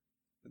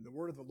And the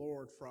word of the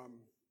Lord from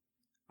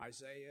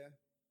Isaiah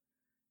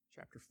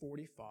chapter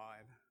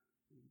 45,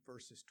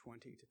 verses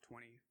 20 to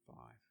 25.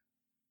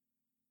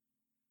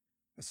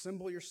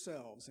 Assemble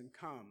yourselves and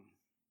come.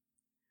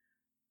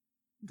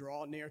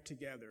 Draw near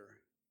together,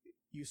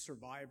 you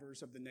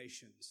survivors of the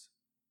nations.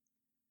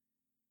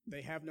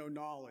 They have no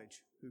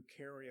knowledge who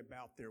carry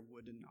about their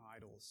wooden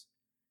idols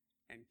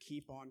and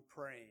keep on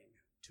praying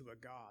to a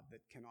God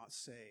that cannot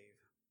save.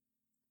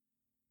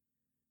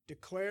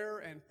 Declare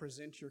and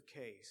present your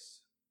case.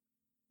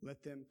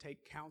 Let them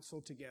take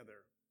counsel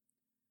together.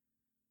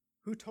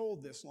 Who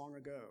told this long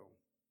ago?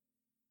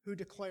 Who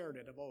declared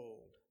it of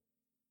old?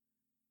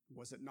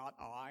 Was it not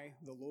I,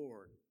 the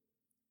Lord?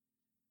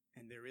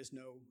 And there is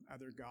no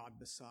other God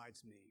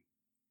besides me,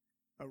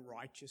 a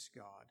righteous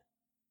God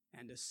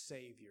and a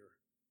Savior.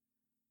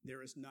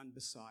 There is none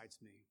besides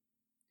me.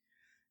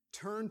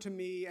 Turn to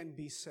me and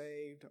be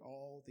saved,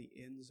 all the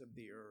ends of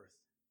the earth.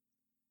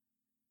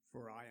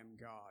 For I am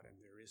God and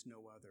there is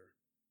no other.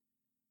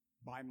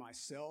 By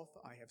myself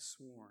I have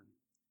sworn,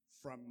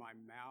 from my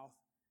mouth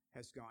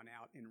has gone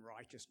out in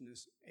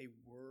righteousness a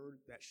word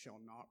that shall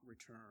not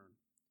return.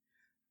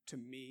 To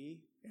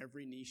me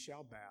every knee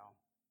shall bow,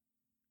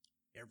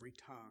 every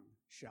tongue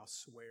shall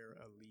swear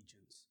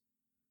allegiance.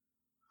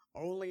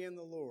 Only in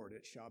the Lord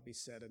it shall be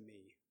said of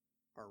me,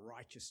 are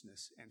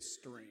righteousness and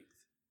strength.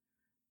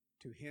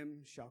 To him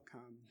shall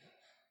come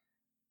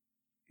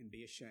and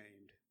be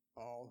ashamed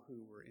all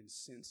who were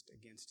incensed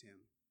against him.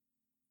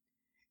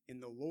 In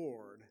the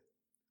Lord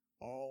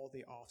all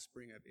the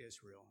offspring of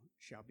Israel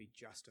shall be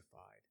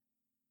justified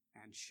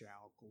and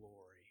shall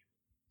glory.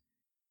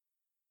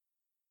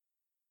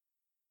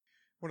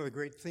 One of the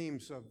great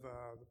themes of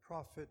the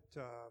prophet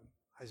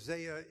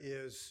Isaiah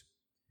is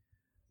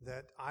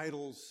that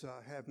idols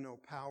have no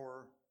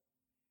power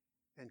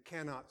and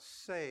cannot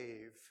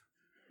save.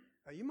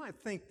 You might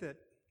think that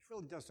it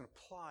really doesn't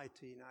apply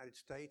to the United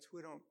States.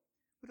 We don't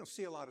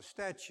see a lot of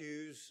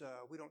statues.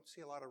 We don't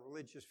see a lot of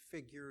religious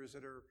figures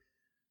that are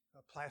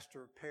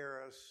plaster of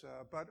Paris.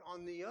 But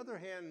on the other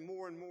hand,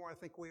 more and more, I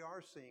think we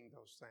are seeing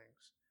those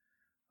things.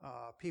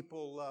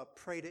 People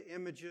pray to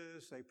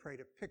images. They pray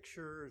to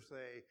pictures.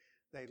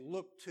 They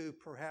look to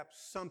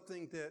perhaps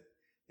something that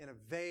in a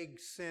vague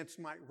sense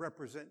might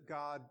represent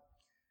God.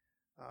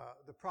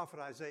 The prophet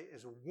Isaiah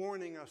is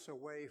warning us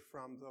away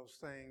from those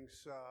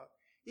things.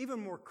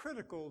 Even more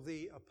critical,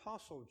 the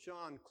Apostle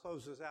John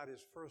closes out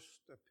his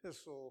first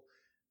epistle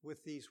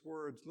with these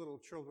words, "Little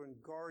children,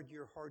 guard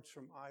your hearts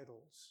from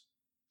idols."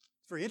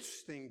 It's very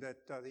interesting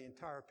that the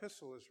entire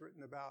epistle is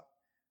written about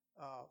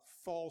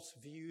false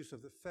views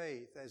of the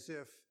faith, as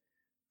if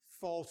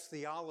false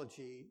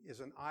theology is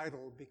an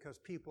idol because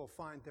people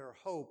find their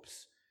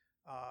hopes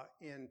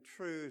in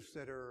truths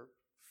that are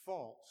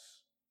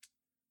false.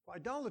 Well,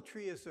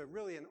 idolatry is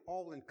really an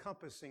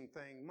all-encompassing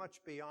thing,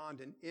 much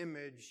beyond an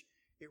image.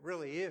 It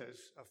really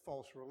is a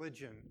false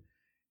religion.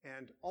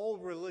 And all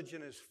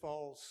religion is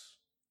false,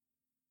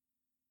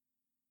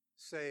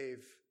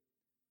 save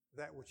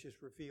that which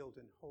is revealed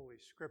in Holy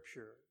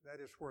Scripture. That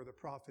is where the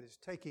prophet is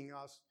taking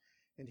us.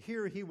 And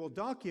here he will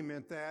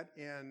document that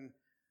in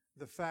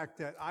the fact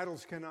that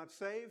idols cannot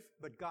save,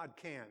 but God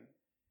can.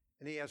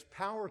 And he has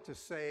power to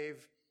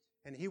save,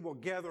 and he will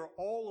gather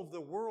all of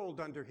the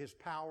world under his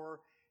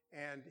power,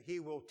 and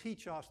he will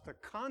teach us the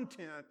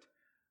content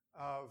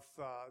of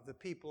the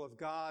people of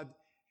God,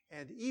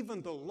 and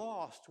even the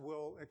lost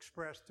will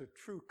express the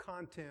true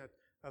content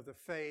of the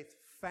faith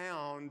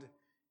found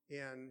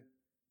in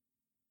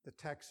the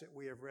text that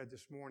we have read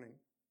this morning.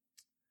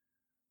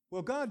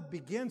 Well, God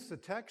begins the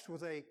text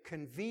with a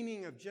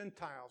convening of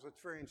Gentiles.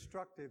 It's very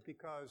instructive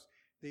because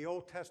the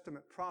Old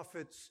Testament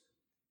prophets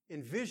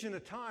envision a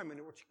time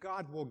in which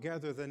God will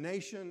gather the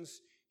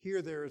nations.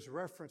 Here there is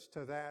reference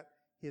to that,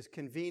 his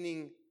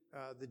convening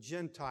the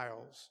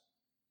Gentiles.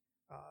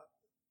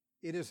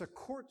 It is a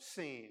court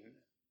scene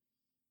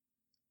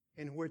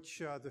in which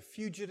the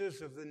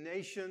fugitives of the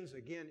nations,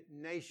 again,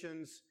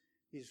 nations,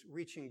 he's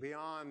reaching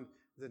beyond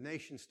the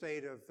nation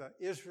state of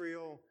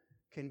Israel,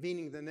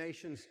 convening the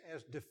nations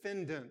as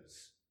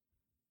defendants.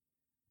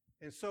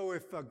 And so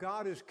if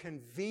God is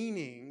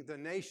convening the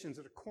nations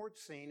at a court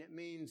scene, it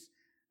means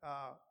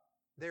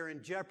they're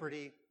in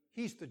jeopardy.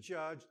 He's the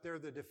judge. They're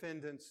the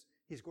defendants.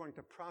 He's going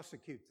to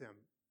prosecute them.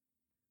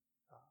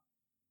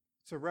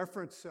 It's a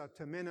reference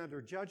to men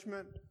under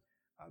judgment.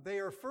 They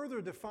are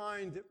further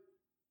defined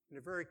in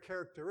a very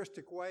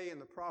characteristic way in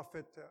the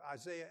prophet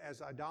Isaiah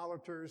as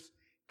idolaters,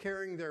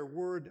 carrying their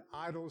word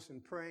idols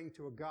and praying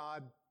to a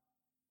God.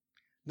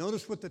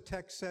 Notice what the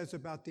text says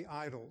about the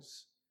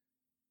idols.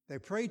 They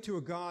pray to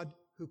a God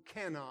who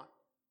cannot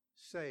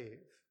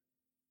save.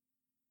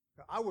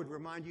 Now, I would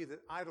remind you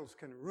that idols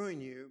can ruin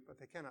you, but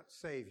they cannot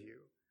save you.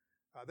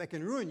 They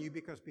can ruin you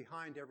because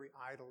behind every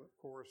idol, of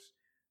course,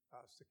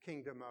 is the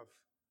kingdom of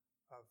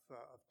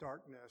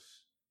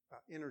darkness,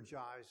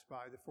 energized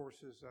by the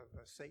forces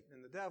of Satan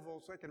and the devil.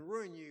 So they can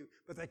ruin you,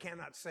 but they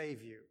cannot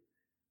save you.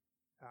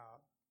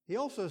 He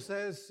also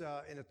says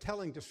in a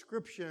telling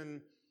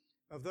description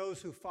of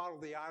those who follow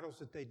the idols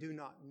that they do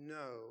not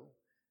know.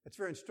 It's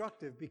very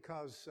instructive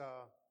because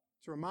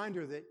it's a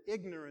reminder that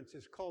ignorance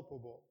is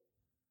culpable.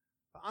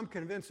 I'm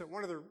convinced that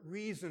one of the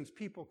reasons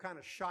people kind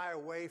of shy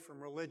away from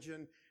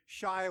religion,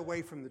 shy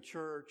away from the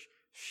church,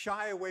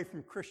 shy away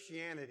from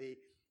Christianity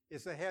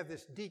is they have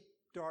this deep,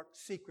 dark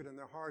secret in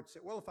their hearts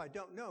that, well, if I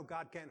don't know,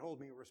 God can't hold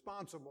me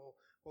responsible.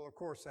 Well, of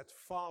course, that's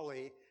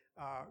folly.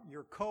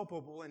 You're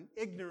culpable, and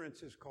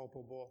ignorance is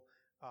culpable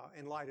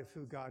in light of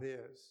who God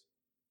is.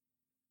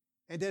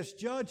 And as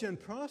judge and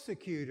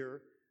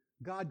prosecutor,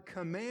 God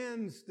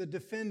commands the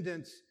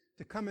defendants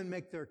to come and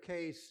make their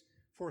case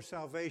for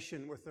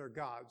salvation with their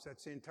gods.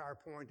 That's the entire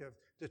point of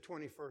the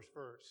 21st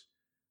verse.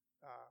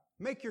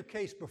 Make your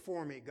case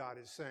before me, God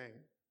is saying.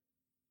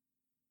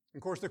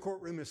 Of course, the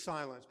courtroom is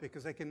silenced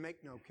because they can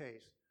make no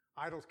case.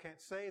 Idols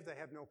can't save. They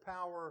have no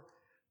power.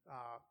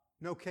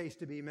 No case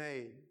to be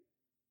made.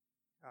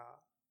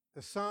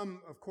 The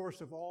sum, of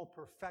course, of all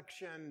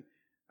perfection,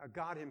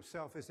 God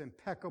himself is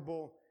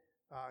impeccable.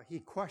 He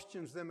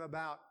questions them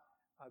about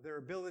their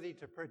ability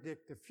to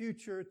predict the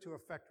future, to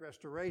effect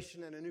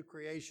restoration and a new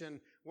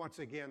creation. Once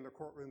again, the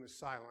courtroom is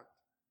silent.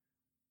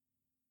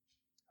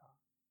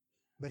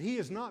 But he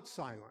is not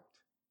silent.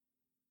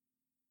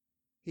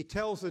 He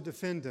tells the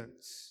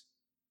defendants,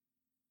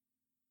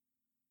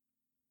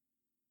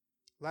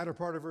 latter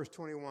part of verse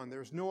 21,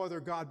 there's no other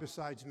God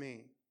besides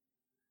me,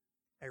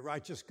 a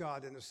righteous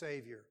God and a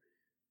Savior.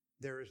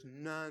 There is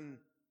none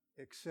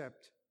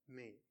except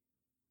me.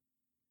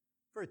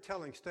 Very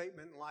telling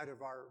statement in light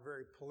of our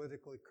very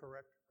politically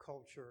correct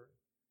culture.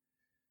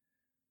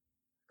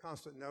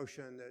 Constant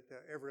notion that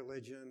every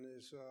religion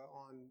is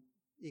on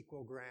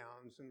equal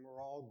grounds and we're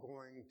all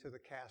going to the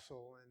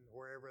castle and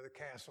wherever the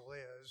castle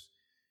is.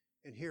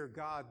 And here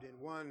God, in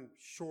one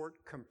short,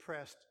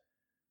 compressed,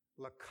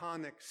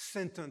 laconic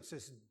sentence,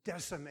 is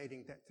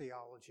decimating that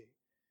theology.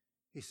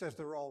 He says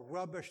they're all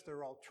rubbish,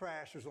 they're all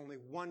trash, there's only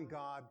one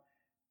God,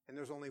 and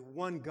there's only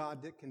one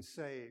God that can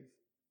save.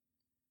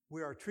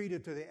 We are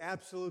treated to the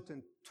absolute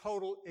and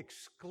total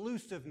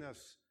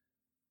exclusiveness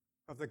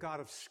of the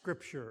God of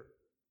Scripture.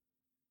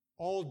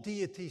 All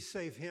deities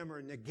save him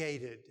are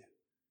negated.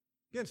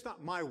 Again, it's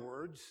not my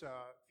words.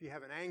 If you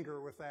have an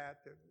anger with that,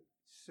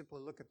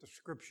 simply look at the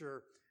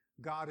Scripture.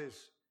 God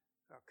is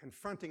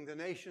confronting the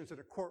nations in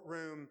a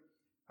courtroom.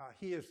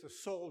 He is the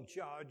sole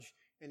judge,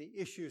 and he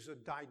issues a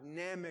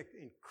dynamic,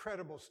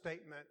 incredible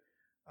statement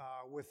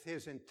with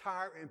his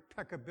entire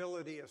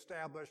impeccability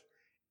established.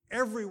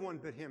 Everyone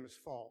but him is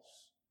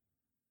false.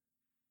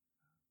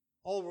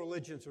 All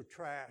religions are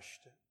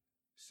trashed,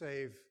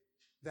 save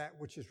that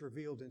which is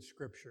revealed in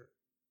Scripture.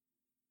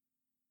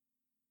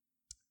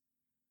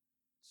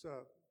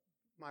 So,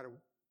 might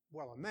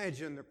well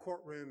imagine the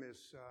courtroom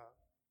is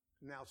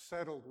now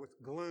settled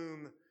with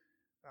gloom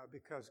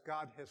because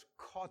God has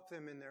caught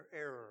them in their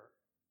error.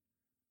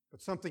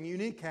 But something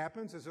unique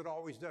happens, as it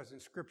always does in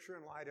Scripture,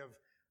 in light of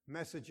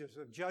messages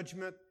of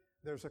judgment.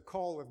 There's a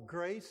call of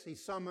grace. He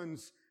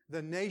summons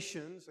the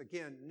nations,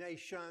 again,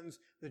 nations,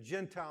 the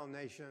Gentile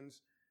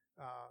nations,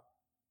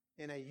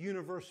 in a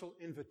universal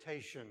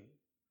invitation.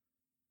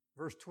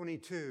 Verse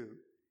 22,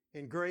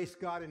 in grace,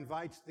 God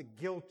invites the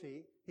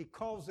guilty. He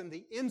calls them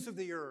the ends of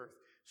the earth.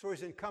 So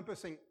he's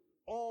encompassing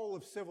all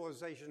of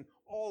civilization,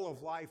 all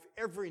of life,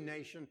 every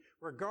nation,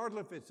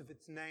 regardless of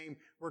its name,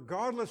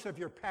 regardless of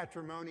your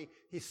patrimony.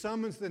 He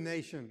summons the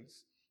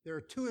nations. There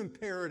are two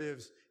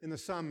imperatives in the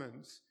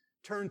summons.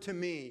 Turn to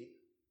me,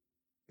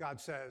 God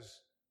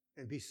says,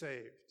 and be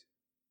saved.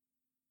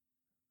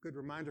 Good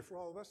reminder for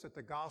all of us that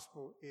the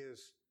gospel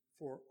is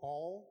for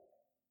all.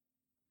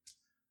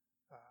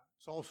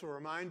 It's also a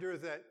reminder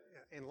that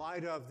in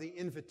light of the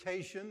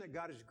invitation that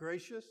God is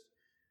gracious,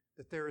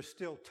 that there is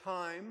still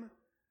time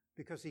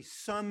because he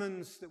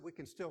summons that we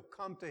can still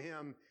come to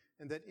him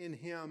and that in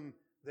him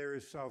there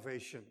is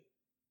salvation.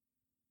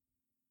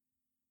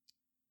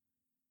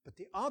 But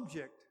the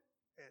object,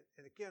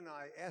 and again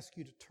I ask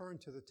you to turn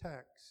to the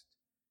text,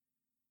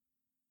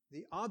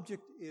 the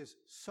object is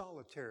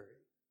solitary.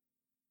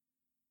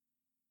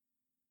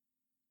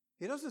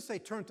 He doesn't say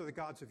turn to the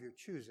gods of your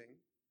choosing.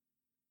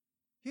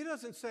 He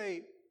doesn't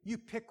say you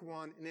pick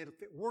one and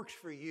if it works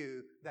for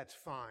you, that's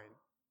fine.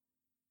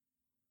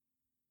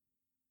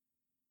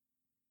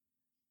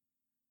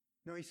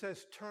 No, he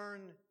says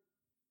turn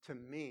to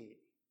me.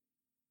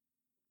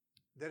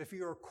 That if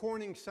you are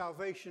courting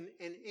salvation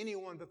in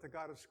anyone but the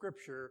God of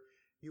Scripture,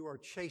 you are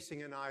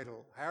chasing an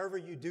idol. However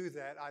you do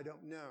that, I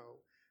don't know.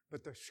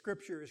 But the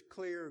Scripture is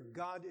clear.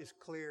 God is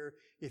clear.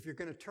 If you're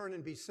going to turn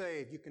and be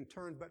saved, you can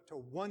turn but to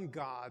one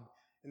God,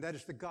 and that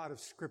is the God of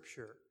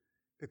Scripture,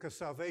 because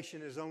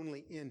salvation is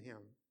only in him.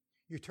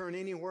 You turn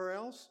anywhere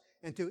else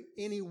and to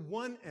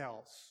anyone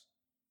else,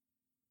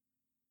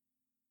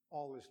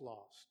 all is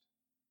lost.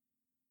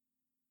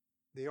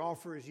 The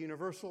offer is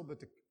universal, but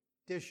the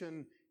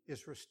condition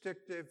is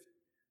restrictive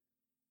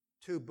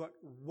to but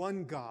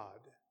one God,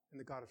 and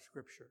the God of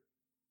Scripture.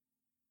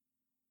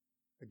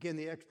 Again,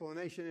 the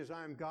explanation is,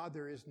 I am God,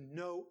 there is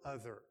no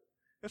other.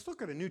 Let's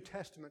look at a New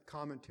Testament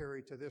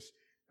commentary to this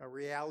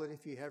reality.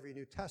 If you have your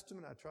New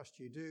Testament, I trust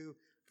you do.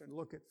 We're going to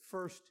look at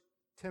 1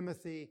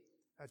 Timothy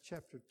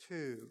chapter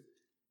 2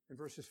 in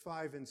verses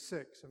 5 and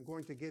 6. I'm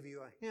going to give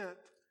you a hint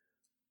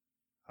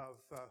of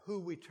who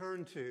we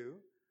turn to,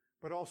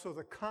 but also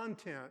the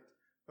content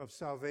of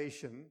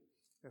salvation.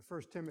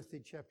 1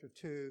 Timothy chapter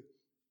 2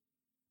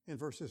 in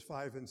verses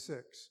 5 and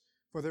 6.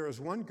 For there is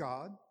one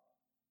God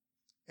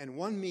and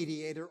one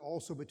mediator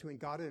also between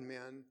God and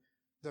men,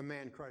 the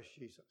man Christ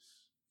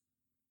Jesus,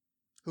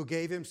 who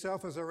gave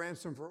himself as a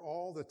ransom for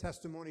all, the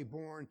testimony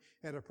born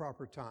at a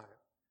proper time.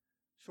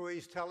 So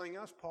he's telling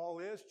us, Paul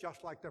is,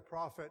 just like the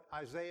prophet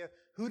Isaiah,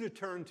 who to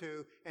turn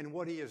to and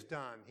what he has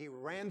done. He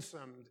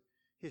ransomed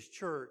his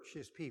church,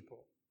 his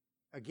people.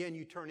 Again,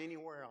 you turn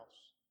anywhere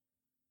else,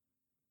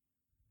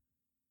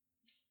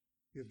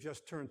 you've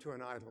just turned to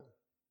an idol.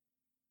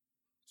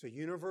 It's a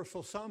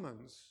universal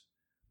summons,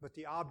 but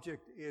the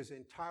object is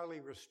entirely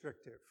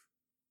restrictive.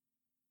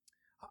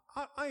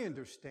 I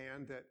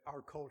understand that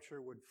our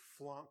culture would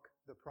flunk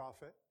the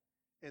prophet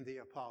and the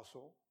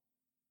apostle.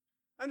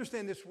 I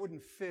understand this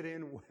wouldn't fit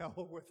in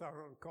well with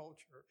our own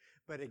culture.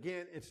 But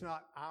again, it's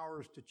not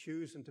ours to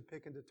choose and to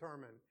pick and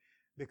determine.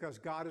 Because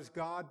God is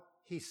God,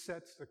 He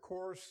sets the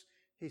course,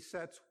 He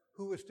sets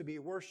who is to be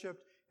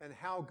worshiped and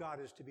how God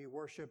is to be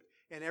worshiped,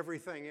 and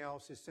everything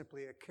else is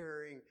simply a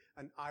carrying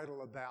an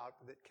idol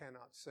about that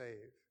cannot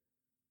save.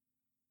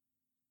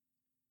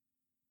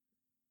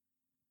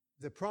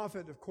 The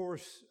prophet, of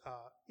course,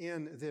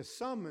 in this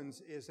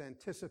summons is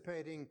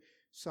anticipating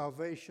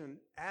salvation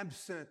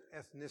absent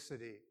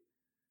ethnicity,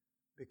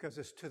 because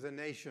it's to the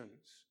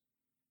nations,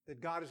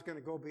 that God is going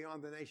to go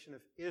beyond the nation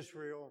of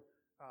Israel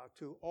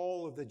to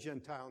all of the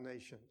Gentile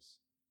nations.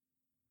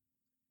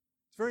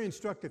 It's very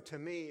instructive to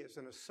me as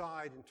an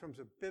aside in terms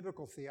of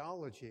biblical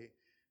theology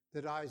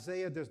that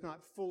Isaiah does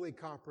not fully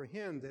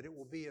comprehend that it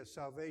will be a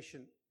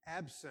salvation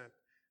absent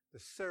the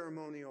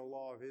ceremonial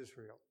law of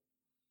Israel.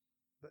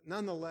 But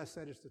nonetheless,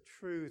 that is the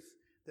truth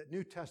that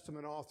New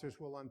Testament authors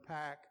will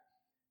unpack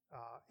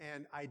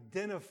and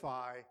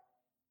identify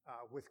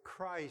with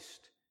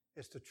Christ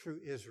as the true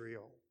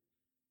Israel.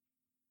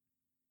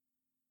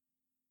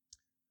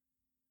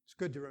 It's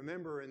good to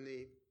remember in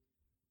the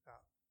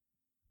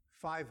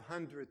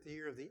 500th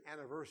year of the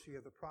anniversary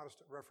of the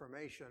Protestant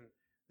Reformation,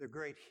 the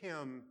great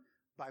hymn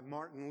by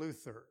Martin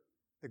Luther.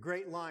 The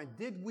great line,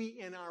 "Did we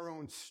in our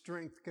own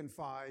strength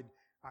confide,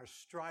 our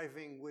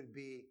striving would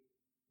be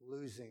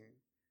losing.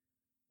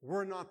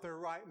 We're not the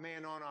right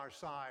man on our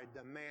side,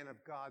 the man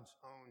of God's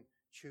own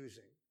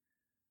choosing."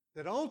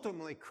 That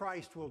ultimately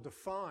Christ will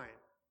define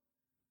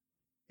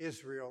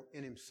Israel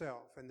in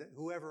himself, and that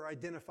whoever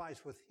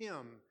identifies with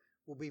him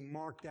will be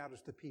marked out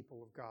as the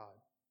people of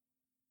God.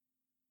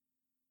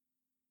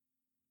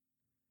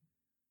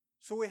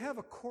 So we have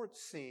a court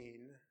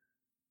scene,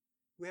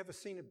 we have a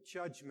scene of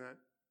judgment,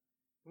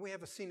 and we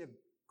have a scene of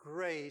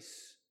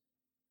grace,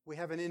 we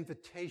have an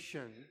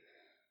invitation,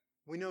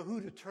 we know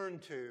who to turn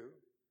to.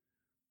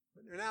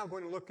 But we're now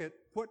going to look at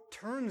what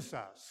turns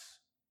us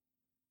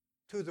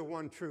to the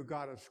one true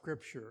God of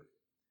Scripture.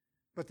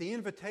 But the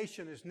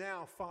invitation is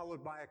now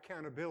followed by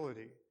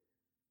accountability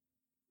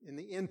in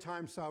the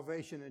end-time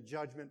salvation and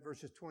judgment,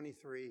 verses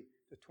 23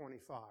 to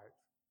 25.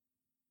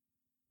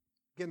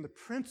 Again, the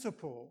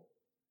principle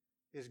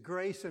is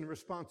grace and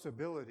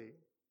responsibility.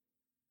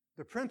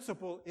 The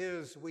principle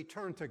is we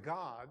turn to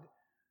God,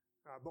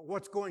 but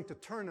what's going to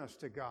turn us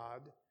to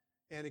God?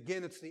 And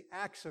again, it's the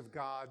acts of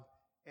God,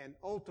 and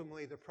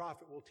ultimately the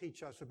prophet will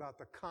teach us about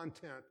the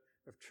content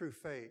of true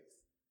faith.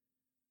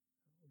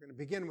 We're going to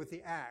begin with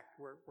the act.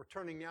 We're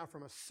turning now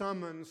from a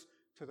summons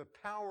to the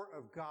power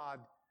of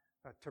God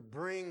to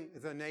bring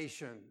the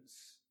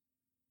nations.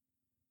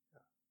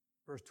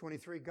 Verse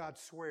 23, God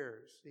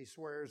swears. He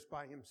swears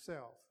by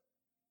himself.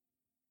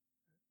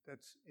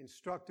 That's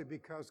instructive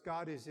because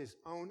God is his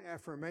own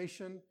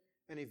affirmation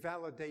and he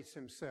validates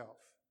himself.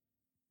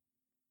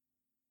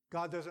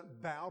 God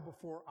doesn't bow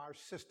before our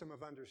system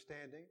of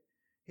understanding.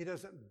 He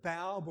doesn't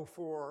bow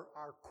before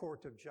our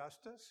court of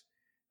justice.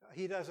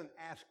 He doesn't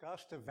ask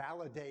us to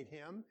validate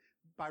him.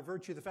 By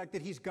virtue of the fact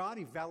that he's God,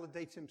 he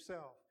validates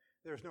himself.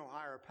 There's no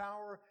higher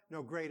power,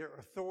 no greater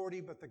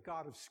authority, but the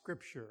God of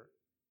Scripture.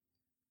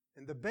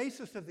 And the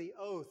basis of the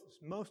oath is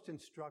most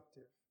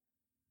instructive.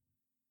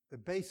 The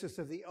basis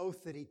of the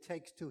oath that he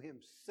takes to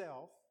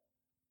himself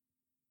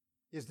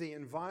is the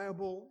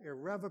inviolable,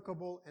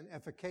 irrevocable, and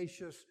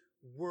efficacious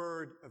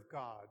Word of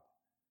God.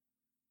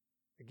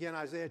 Again,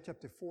 Isaiah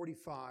chapter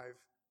 45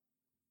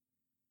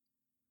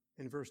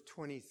 in verse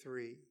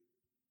 23.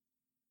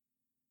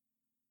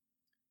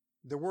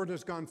 The word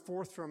has gone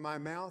forth from my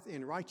mouth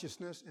in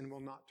righteousness and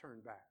will not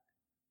turn back.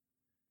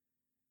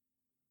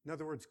 In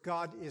other words,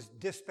 God is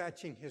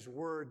dispatching his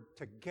word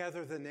to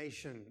gather the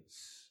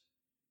nations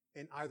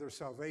in either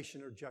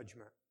salvation or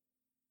judgment.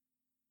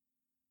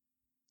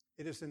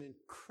 It is an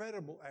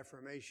incredible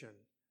affirmation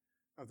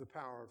of the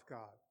power of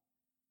God.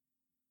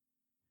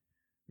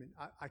 I mean,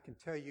 I can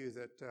tell you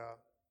that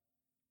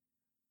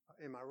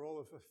in my role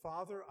as a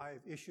father,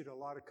 I've issued a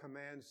lot of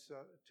commands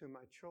to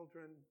my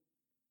children.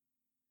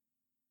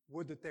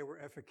 Would that they were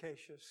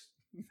efficacious.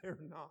 They're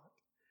not.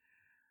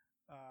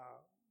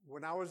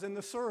 When I was in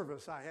the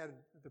service, I had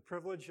the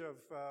privilege of,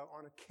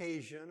 on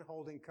occasion,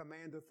 holding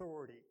command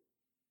authority.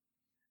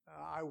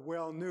 I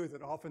well knew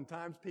that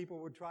oftentimes people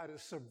would try to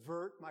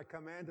subvert my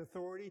command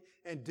authority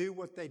and do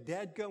what they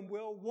dadgum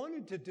well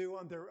wanted to do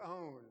on their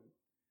own.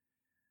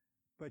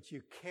 But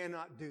you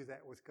cannot do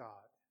that with God.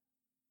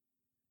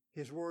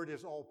 His word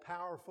is all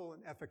powerful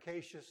and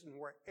efficacious, and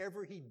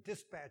wherever He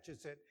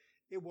dispatches it,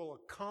 it will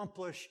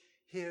accomplish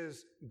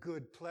His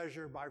good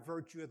pleasure by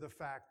virtue of the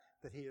fact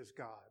that He is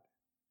God.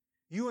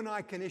 You and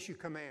I can issue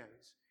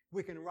commands.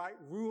 We can write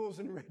rules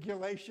and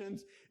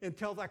regulations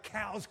until the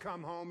cows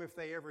come home, if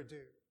they ever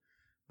do.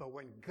 But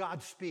when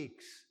God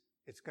speaks,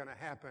 it's going to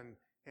happen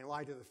in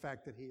light of the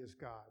fact that He is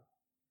God.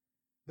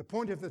 The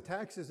point of the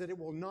text is that it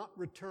will not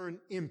return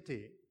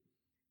empty.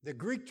 The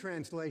Greek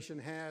translation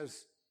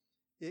has,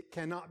 it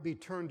cannot be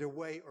turned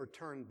away or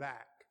turned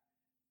back.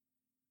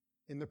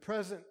 In the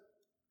present,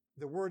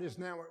 the word is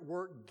now at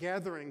work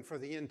gathering for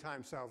the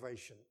end-time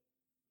salvation.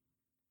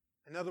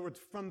 In other words,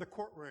 from the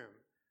courtroom,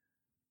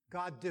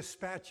 God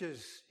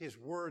dispatches His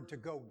word to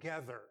go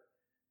gather.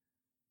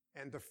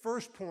 And the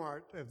first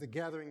part of the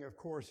gathering, of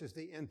course, is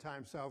the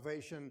end-time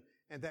salvation,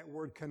 and that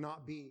word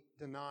cannot be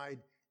denied.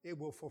 It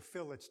will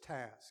fulfill its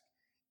task.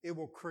 It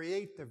will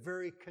create the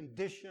very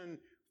condition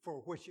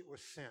for which it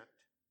was sent.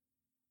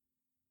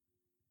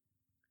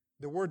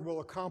 The word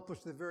will accomplish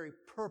the very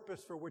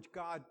purpose for which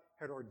God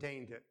had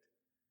ordained it.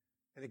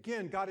 And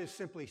again, God is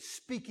simply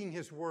speaking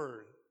His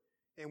word.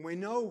 And we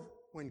know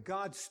when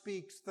God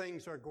speaks,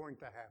 things are going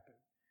to happen.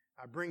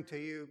 I bring to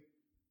you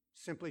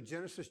simply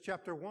Genesis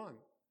chapter 1.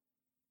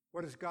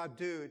 What does God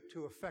do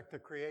to affect the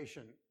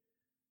creation?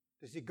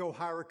 Does He go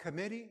hire a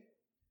committee?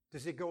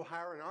 Does He go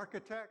hire an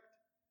architect?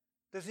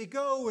 Does He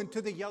go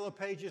into the yellow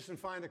pages and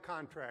find a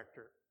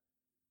contractor?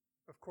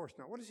 Of course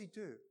not. What does He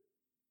do?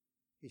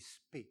 He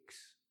speaks,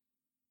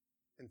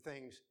 and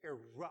things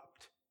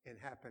erupt in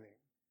happening.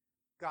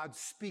 God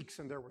speaks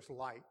and there was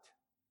light.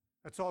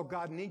 That's all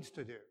God needs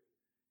to do.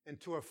 And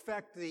to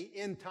affect the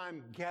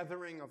end-time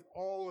gathering of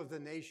all of the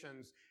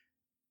nations,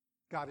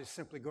 God is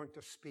simply going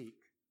to speak.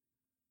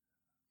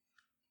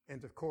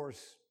 And of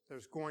course,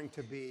 there's going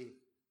to be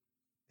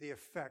the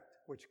effect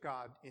which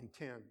God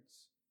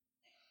intends.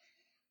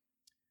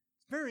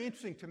 It's very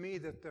interesting to me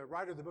that the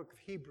writer of the book of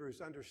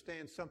Hebrews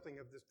understands something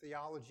of this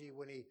theology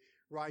when he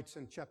writes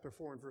in chapter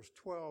 4 and verse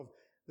 12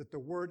 that the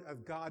Word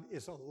of God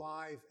is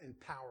alive and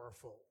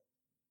powerful.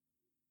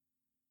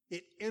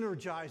 It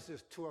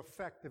energizes to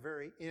effect the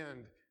very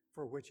end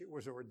for which it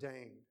was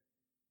ordained.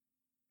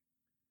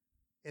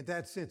 In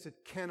that sense,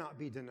 it cannot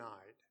be denied.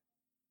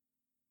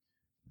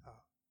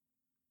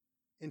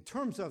 In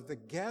terms of the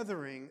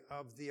gathering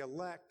of the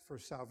elect for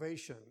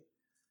salvation,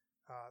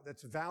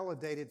 that's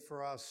validated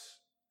for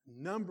us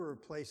a number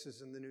of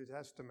places in the New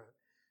Testament.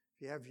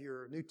 If you have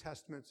your New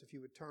Testaments, if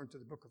you would turn to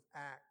the book of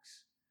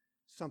Acts,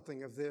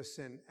 something of this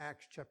in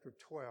Acts chapter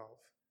 12,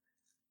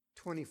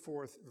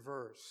 24th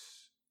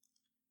verse.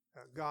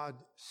 God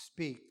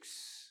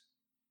speaks.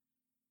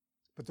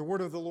 But the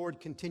word of the Lord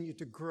continued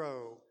to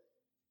grow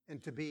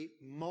and to be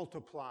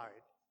multiplied.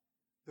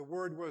 The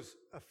word was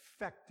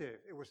effective.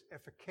 It was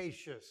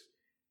efficacious.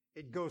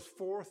 It goes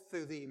forth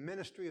through the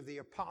ministry of the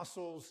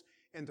apostles,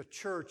 and the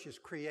church is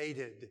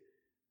created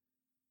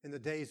in the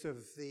days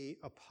of the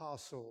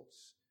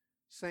apostles.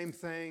 Same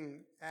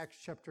thing, Acts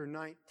chapter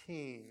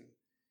 19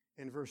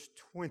 and verse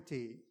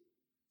 20.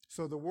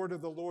 So the word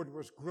of the Lord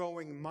was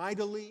growing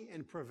mightily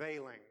and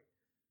prevailing.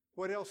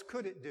 What else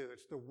could it do?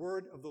 It's the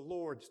word of the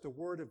Lord. It's the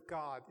word of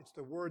God. It's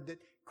the word that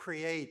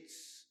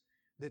creates,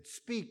 that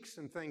speaks,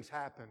 and things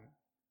happen.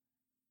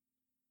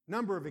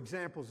 Number of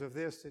examples of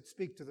this that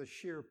speak to the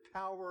sheer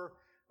power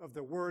of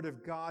the word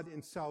of God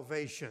in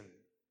salvation,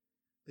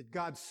 that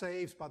God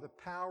saves by the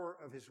power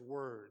of His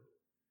word.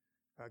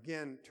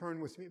 Again,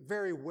 turn with me,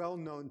 very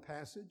well-known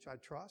passage, I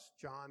trust,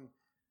 John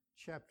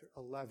chapter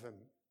 11.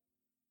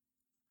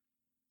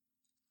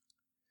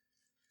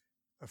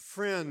 A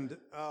friend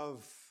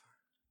of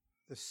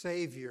the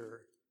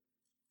Savior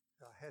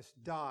has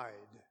died.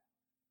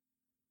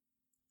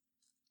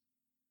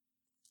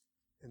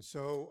 And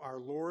so our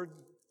Lord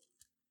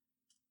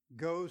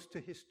goes to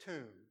His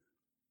tomb.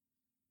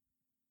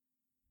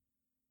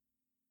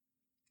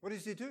 What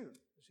does He do?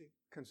 Does He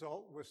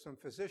consult with some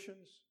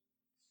physicians?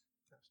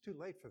 It's too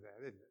late for that,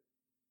 isn't it?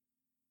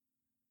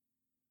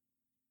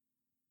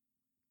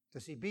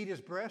 Does He beat His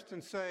breast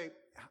and say,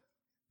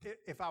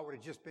 if I would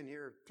have just been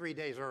here 3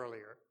 days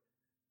earlier,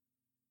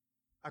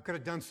 I could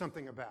have done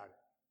something about it?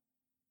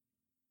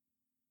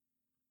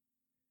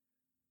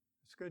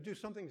 It's going to do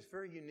something that's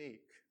very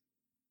unique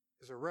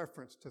as a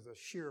reference to the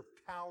sheer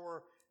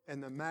power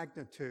and the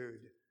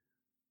magnitude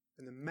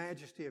and the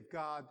majesty of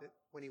God, that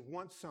when He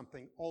wants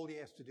something, all He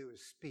has to do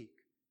is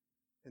speak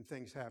and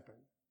things happen.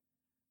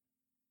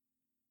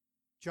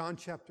 John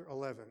chapter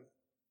 11,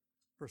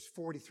 verse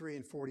 43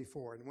 and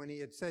 44. And when He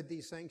had said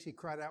these things, He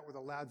cried out with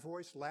a loud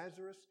voice,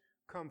 Lazarus,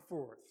 come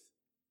forth.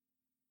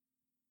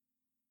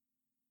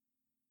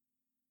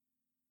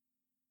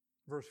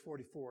 Verse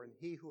 44, and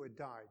he who had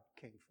died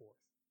came forth.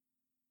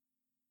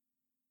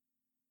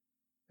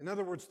 In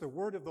other words, the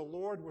word of the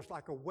Lord was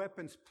like a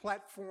weapons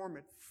platform.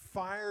 It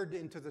fired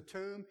into the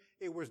tomb.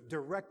 It was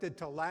directed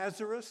to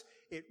Lazarus.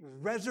 It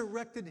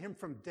resurrected him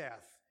from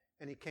death,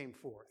 and he came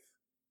forth.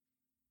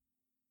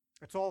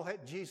 That's all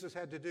Jesus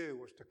had to do,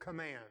 was to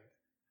command.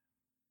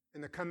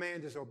 And the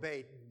command is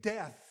obeyed.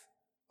 Death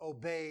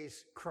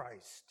obeys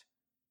Christ.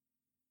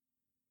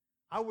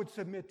 I would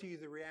submit to you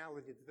the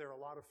reality that there are a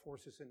lot of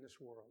forces in this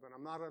world, and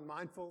I'm not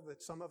unmindful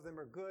that some of them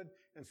are good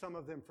and some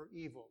of them for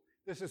evil.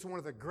 This is one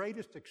of the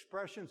greatest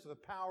expressions of the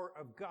power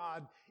of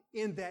God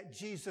in that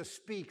Jesus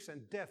speaks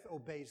and death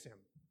obeys him.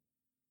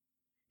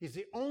 He's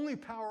the only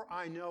power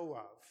I know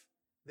of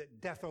that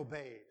death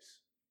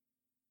obeys.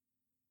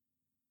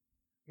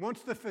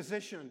 Once the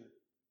physician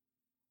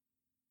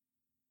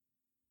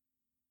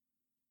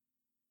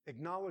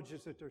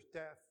acknowledges that there's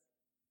death,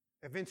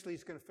 eventually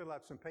he's going to fill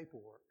out some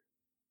paperwork.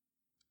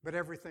 But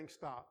everything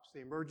stops. The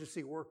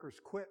emergency workers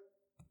quit.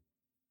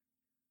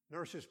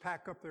 Nurses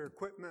pack up their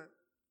equipment.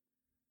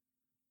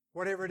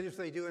 Whatever it is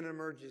they do in an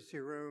emergency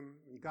room,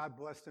 God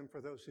bless them for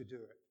those who do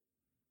it.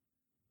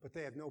 But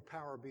they have no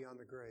power beyond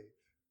the grave.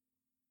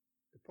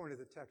 The point of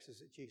the text is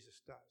that Jesus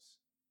does.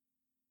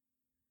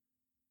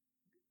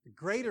 The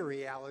greater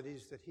reality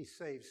is that he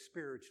saves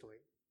spiritually.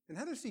 And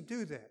how does he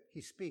do that?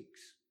 He speaks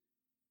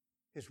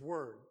his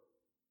word,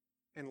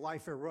 and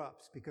life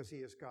erupts because he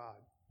is God.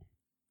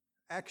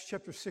 Acts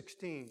chapter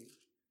 16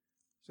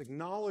 is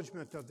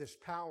acknowledgement of this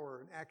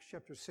power in Acts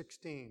chapter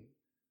 16,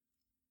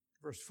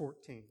 verse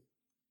 14.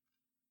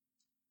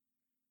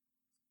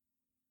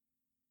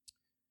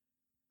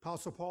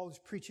 Apostle Paul is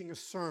preaching a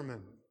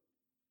sermon,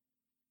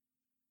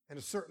 and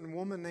a certain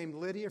woman named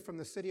Lydia from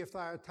the city of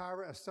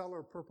Thyatira, a seller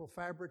of purple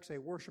fabrics, a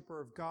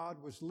worshiper of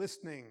God, was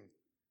listening.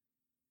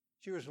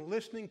 She was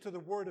listening to the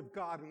word of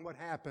God, and what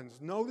happens?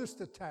 Notice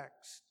the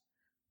text.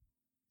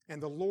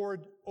 And the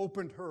Lord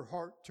opened her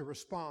heart to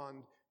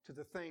respond to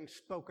the things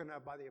spoken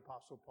of by the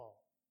Apostle Paul.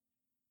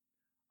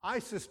 I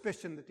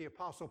suspicion that the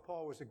Apostle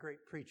Paul was a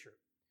great preacher,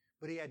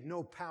 but he had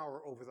no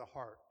power over the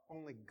heart.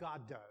 Only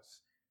God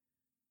does.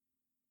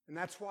 And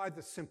that's why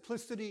the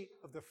simplicity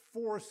of the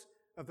force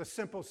of the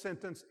simple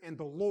sentence, and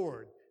the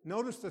Lord.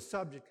 Notice the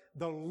subject.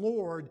 The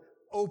Lord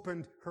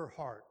opened her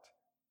heart.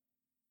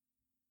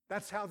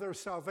 That's how there's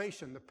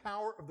salvation, the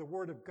power of the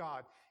Word of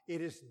God.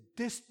 It is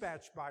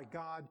dispatched by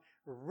God,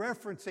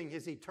 referencing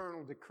his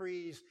eternal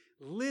decrees.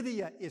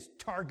 Lydia is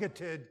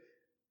targeted,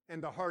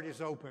 and the heart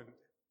is opened.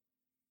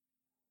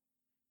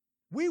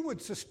 We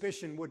would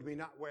suspicion, would we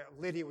not? Well,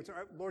 Lydia would say,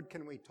 Lord,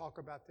 can we talk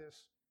about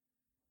this?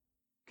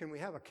 Can we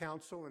have a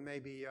council, and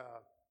maybe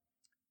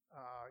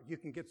you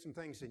can get some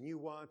things that you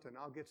want, and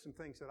I'll get some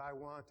things that I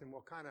want, and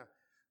we'll kind of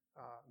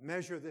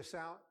measure this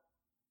out?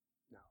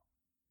 No.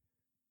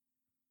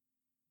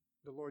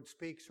 The Lord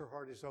speaks, her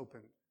heart is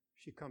opened.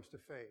 She comes to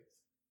faith.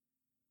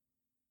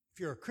 If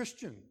you're a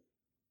Christian,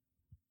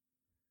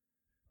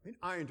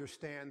 I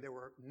understand there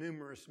were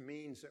numerous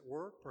means at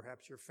work.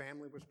 Perhaps your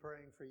family was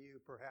praying for you.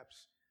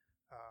 Perhaps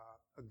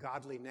a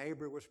godly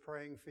neighbor was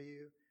praying for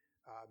you.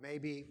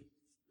 Maybe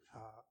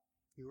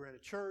you were in a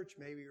church.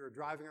 Maybe you were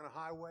driving on a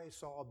highway,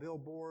 saw a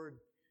billboard.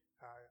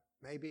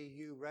 Maybe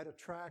you read a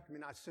tract.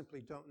 I simply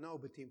don't know.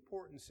 But the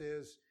importance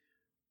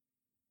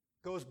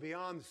goes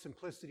beyond the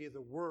simplicity of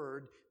the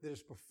word that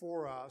is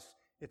before us.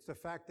 It's the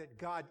fact that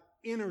God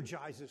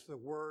energizes the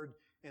word,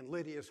 and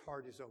Lydia's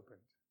heart is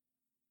opened.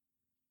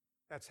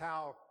 That's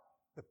how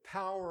the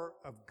power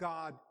of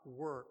God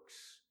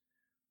works.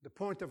 The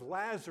point of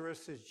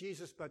Lazarus is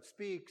Jesus but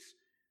speaks.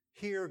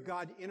 Here,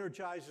 God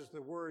energizes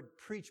the word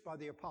preached by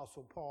the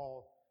Apostle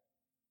Paul.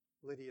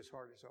 Lydia's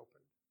heart is opened.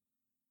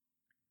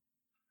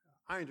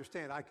 I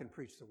understand I can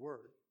preach the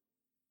word,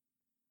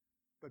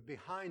 but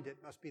behind it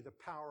must be the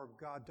power of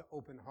God to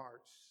open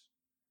hearts.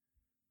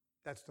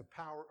 That's the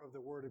power of the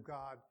Word of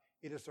God.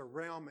 It is a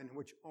realm in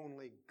which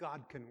only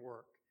God can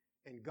work,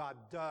 and God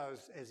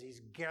does as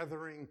He's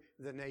gathering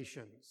the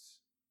nations.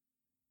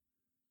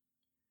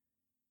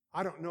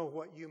 I don't know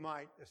what you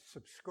might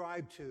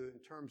subscribe to in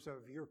terms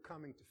of your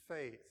coming to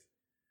faith.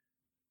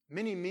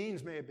 Many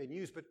means may have been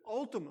used, but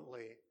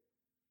ultimately,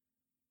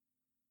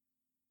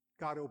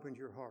 God opened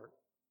your heart.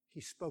 He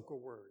spoke a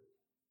word,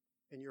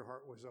 and your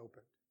heart was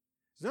opened.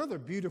 There's another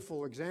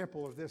beautiful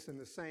example of this in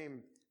the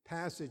same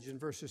passage in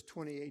verses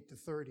 28 to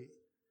 30.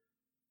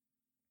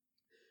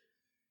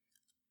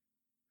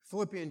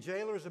 Philippian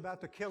jailer is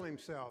about to kill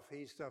himself.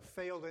 He's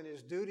failed in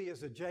his duty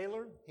as a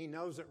jailer. He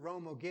knows that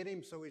Rome will get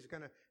him, so he's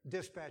going to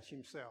dispatch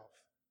himself.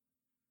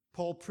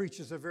 Paul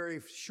preaches a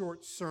very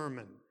short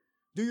sermon.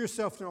 Do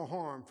yourself no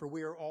harm, for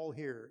we are all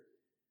here.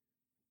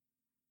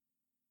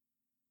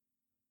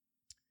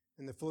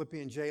 And the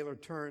Philippian jailer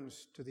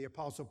turns to the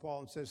Apostle Paul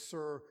and says,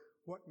 Sir,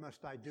 what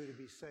must I do to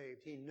be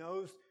saved? He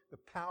knows the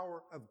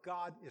power of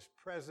God is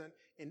present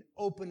in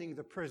opening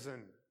the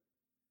prison.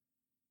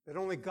 That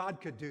only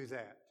God could do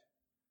that.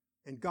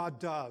 And God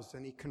does,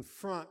 and he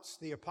confronts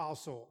the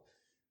apostle.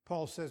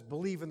 Paul says,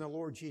 believe in the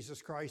Lord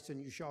Jesus Christ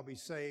and you shall be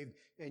saved,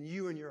 and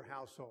you and your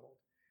household.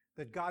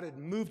 That God had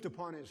moved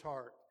upon his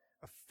heart,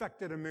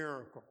 effected a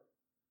miracle.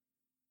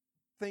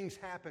 Things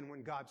happen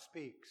when God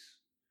speaks.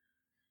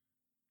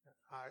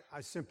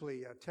 I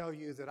simply tell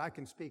you that I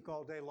can speak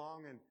all day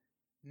long and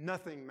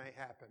nothing may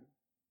happen.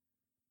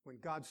 When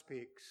God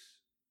speaks,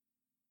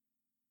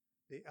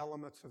 the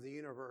elements of the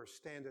universe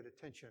stand at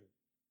attention,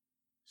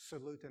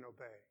 salute and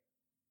obey.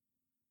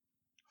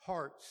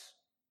 Hearts,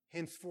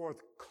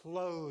 henceforth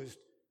closed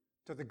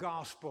to the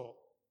gospel,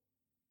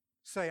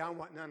 say, I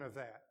want none of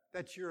that.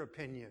 That's your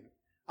opinion.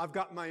 I've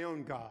got my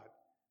own God.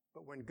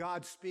 But when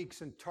God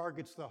speaks and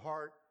targets the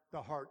heart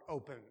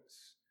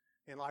opens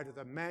in light of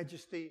the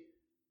majesty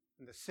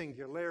and the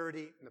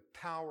singularity and the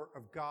power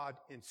of God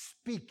in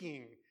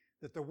speaking,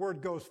 that the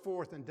word goes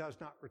forth and does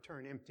not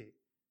return empty.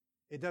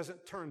 It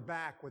doesn't turn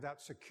back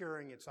without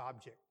securing its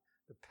object.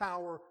 The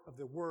power of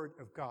the word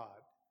of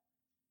God.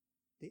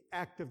 The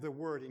act of the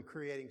word in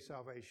creating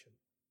salvation.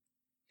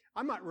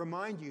 I might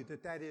remind you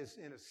that that is,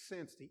 in a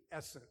sense, the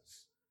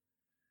essence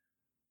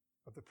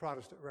of the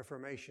Protestant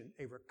Reformation,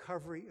 a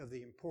recovery of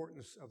the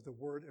importance of the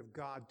Word of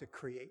God to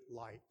create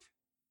light.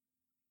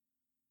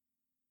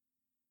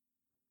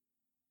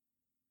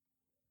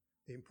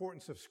 The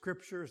importance of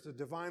Scripture is the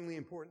divinely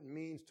important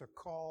means to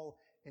call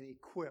and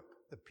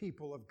equip the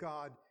people of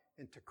God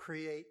and to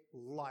create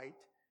light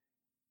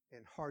in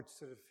hearts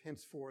that have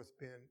henceforth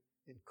been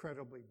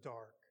incredibly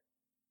dark.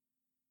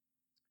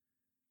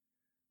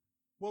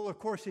 Well, of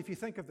course, if you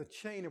think of the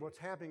chain of what's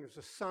happening, there's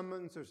a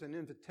summons, there's an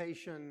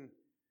invitation,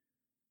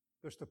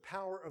 there's the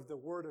power of the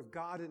Word of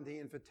God in the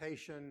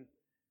invitation,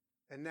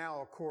 and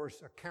now, of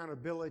course,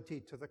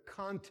 accountability to the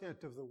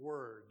content of the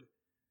Word.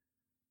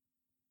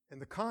 And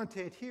the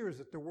content here is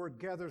that the Word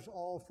gathers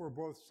all for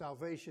both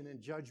salvation and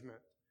judgment.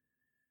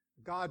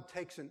 God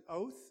takes an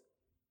oath.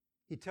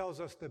 He tells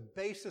us the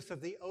basis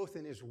of the oath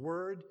in His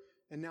Word,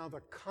 and now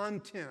the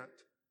content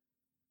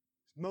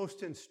is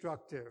most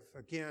instructive.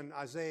 Again,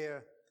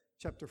 Isaiah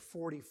chapter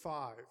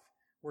 45.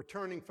 We're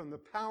turning from the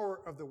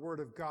power of the Word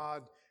of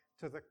God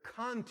to the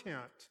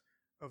content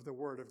of the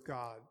Word of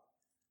God.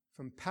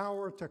 From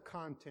power to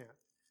content.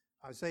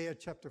 Isaiah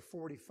chapter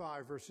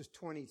 45, verses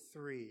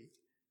 23.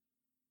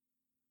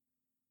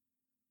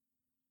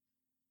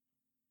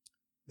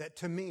 That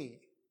to me,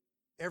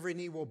 every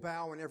knee will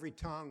bow and every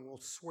tongue will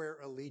swear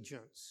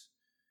allegiance.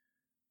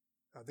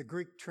 The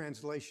Greek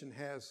translation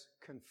has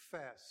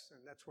confess,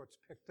 and that's what's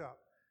picked up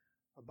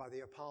by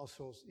the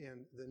apostles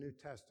in the New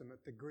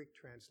Testament, the Greek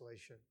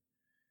translation.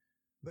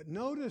 But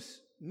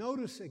notice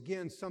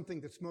again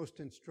something that's most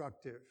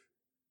instructive.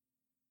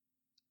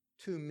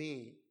 To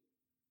me,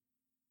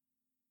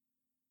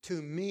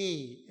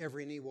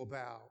 every knee will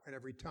bow and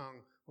every tongue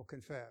will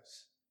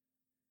confess.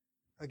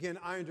 Again,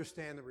 I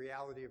understand the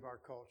reality of our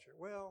culture.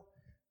 Well,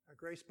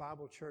 Grace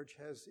Bible Church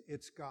has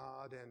its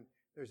God, and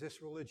there's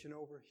this religion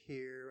over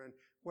here, and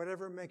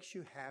whatever makes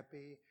you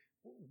happy,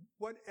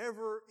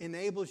 whatever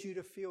enables you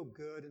to feel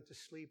good and to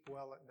sleep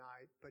well at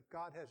night, but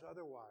God has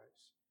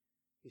otherwise.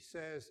 He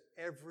says,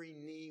 every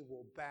knee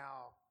will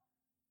bow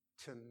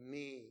to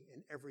me,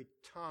 and every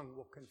tongue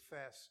will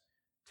confess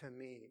to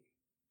me.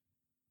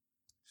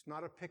 It's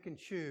not a pick and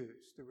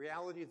choose. The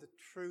reality of the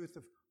truth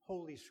of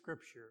Holy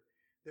Scripture,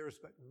 there is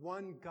but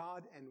one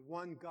God and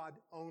one God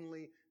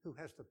only who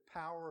has the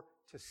power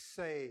to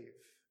save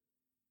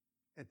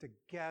and to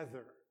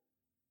gather.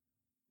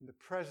 In the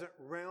present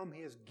realm,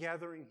 He is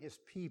gathering His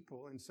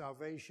people in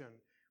salvation.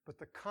 But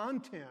the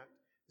content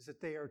is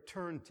that they are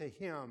turned to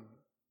Him.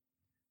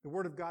 The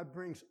Word of God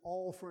brings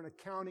all for an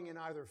accounting in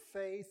either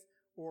faith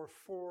or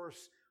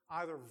force,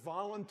 either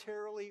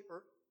voluntarily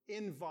or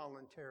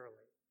involuntarily.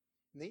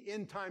 In the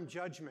end-time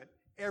judgment,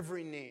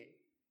 every knee,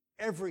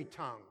 every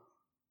tongue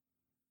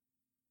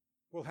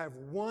will have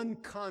one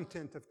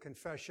content of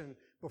confession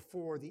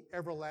before the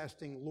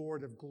everlasting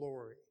Lord of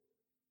glory.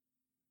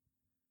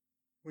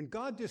 When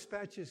God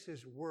dispatches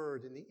His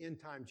word in the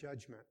end-time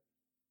judgment,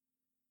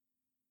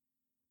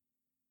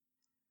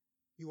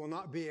 you will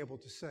not be able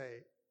to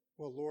say,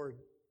 well, Lord,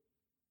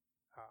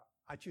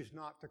 I choose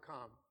not to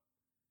come.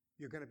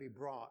 You're going to be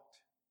brought.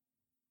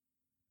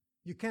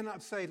 You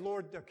cannot say,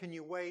 Lord, can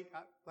you wait?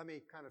 Let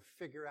me kind of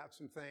figure out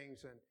some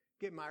things and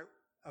get my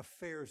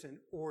affairs in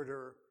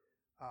order.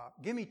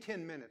 Give me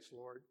 10 minutes,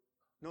 Lord.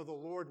 No, the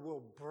Lord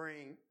will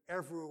bring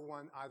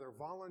everyone either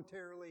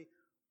voluntarily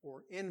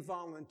or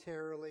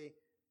involuntarily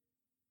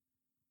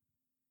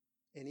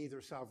in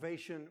either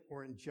salvation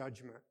or in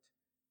judgment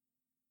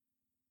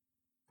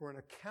for an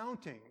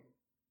accounting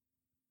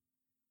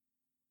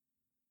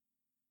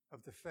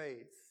of the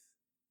faith.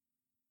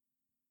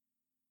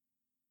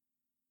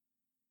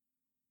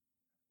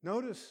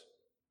 Notice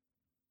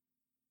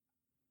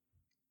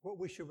what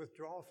we should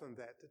withdraw from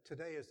that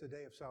today is the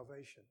day of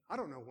salvation. I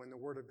don't know when the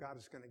Word of God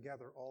is going to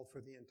gather all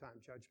for the end-time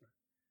judgment.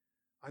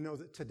 I know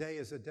that today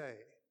is a day.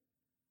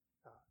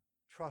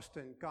 Trust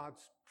in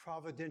God's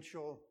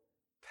providential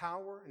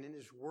power, and in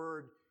His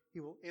Word, He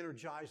will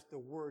energize the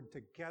Word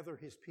to gather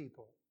His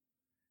people.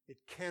 It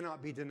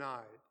cannot be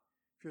denied.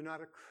 If you're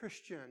not a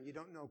Christian, you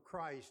don't know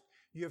Christ,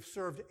 you have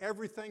served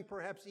everything,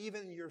 perhaps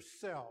even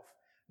yourself.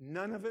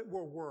 None of it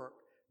will work.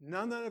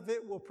 None of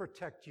it will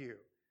protect you.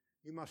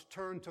 You must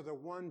turn to the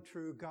one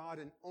true God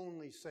and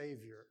only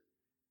Savior.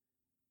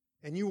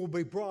 And you will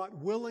be brought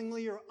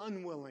willingly or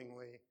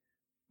unwillingly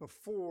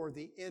before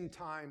the end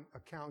time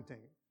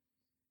accounting.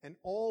 And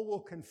all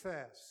will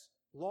confess,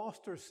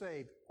 lost or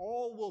saved,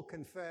 all will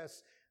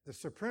confess the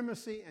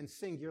supremacy and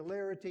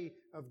singularity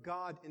of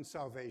God in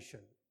salvation.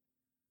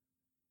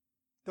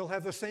 They'll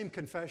have the same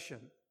confession.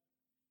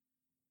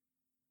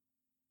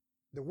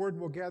 The Word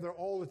will gather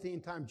all at the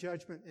end time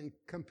judgment and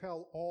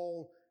compel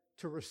all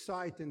to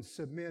recite and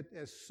submit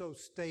as so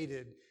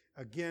stated.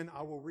 Again,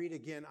 I will read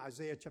again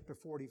Isaiah chapter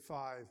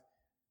 45.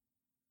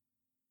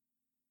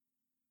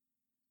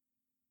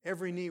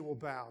 Every knee will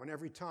bow and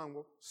every tongue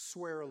will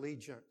swear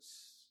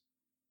allegiance.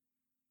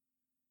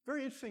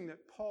 Very interesting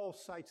that Paul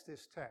cites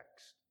this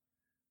text.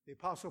 The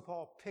Apostle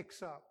Paul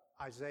picks up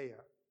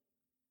Isaiah.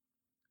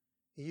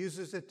 He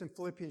uses it in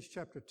Philippians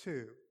chapter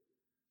 2,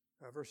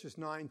 verses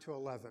 9 to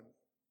 11.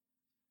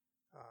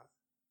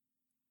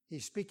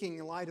 He's speaking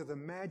in light of the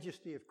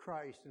majesty of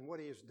Christ and what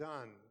He has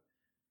done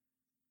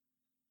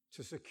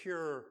to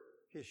secure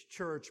His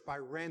church by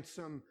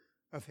ransom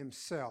of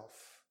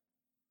Himself.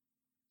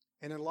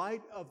 And in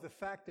light of the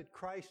fact that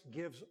Christ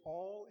gives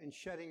all in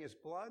shedding His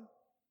blood,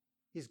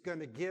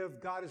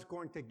 God is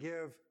going to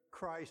give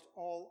Christ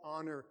all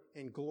honor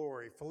and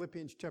glory.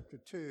 Philippians chapter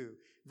 2,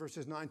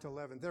 verses 9 to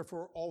 11.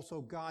 Therefore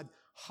also God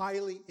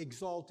highly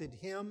exalted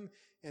Him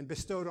and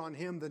bestowed on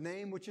Him the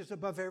name which is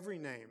above every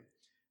name,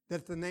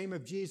 that at the name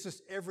of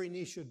Jesus every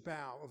knee should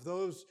bow, of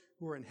those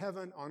who are in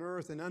heaven, on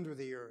earth, and under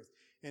the earth,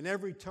 and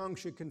every tongue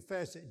should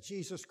confess that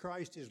Jesus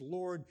Christ is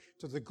Lord,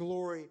 to the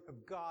glory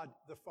of God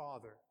the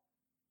Father.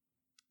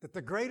 That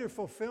the greater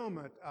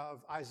fulfillment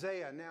of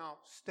Isaiah now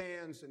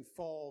stands and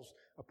falls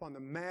upon the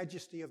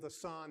majesty of the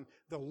Son,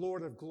 the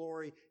Lord of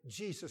glory,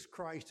 Jesus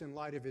Christ, in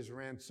light of His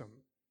ransom.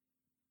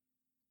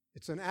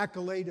 It's an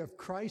accolade of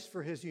Christ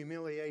for His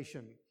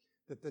humiliation,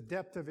 that the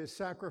depth of His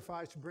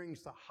sacrifice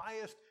brings the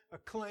highest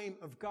acclaim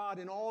of God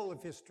in all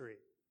of history.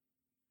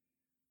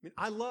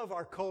 I love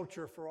our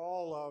culture for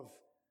all of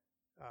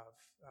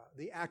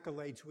the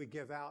accolades we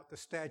give out, the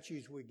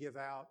statues we give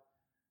out.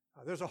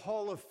 There's a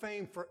hall of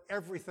fame for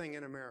everything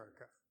in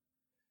America.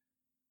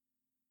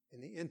 In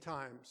the end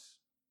times,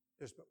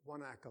 there's but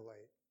one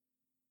accolade.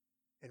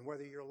 And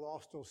whether you're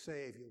lost or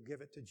saved, you'll give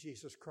it to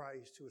Jesus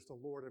Christ, who is the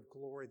Lord of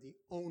glory, the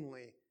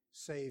only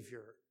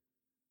Savior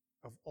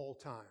of all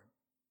time.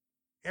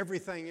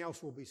 Everything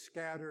else will be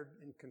scattered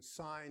and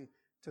consigned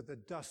to the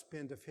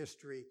dustbin of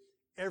history.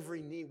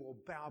 Every knee will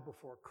bow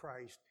before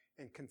Christ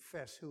and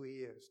confess who He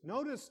is.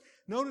 Notice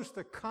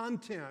the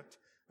content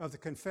of the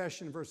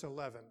confession, verse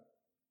 11.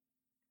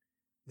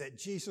 That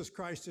Jesus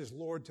Christ is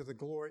Lord to the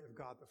glory of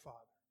God the Father.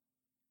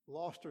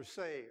 Lost or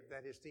saved,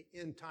 that is the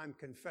end-time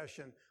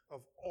confession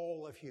of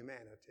all of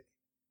humanity.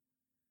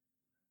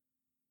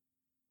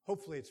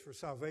 Hopefully it's for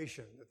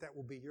salvation, that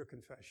will be your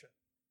confession.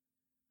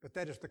 But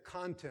that is the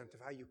content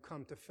of how you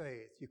come to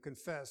faith. You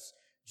confess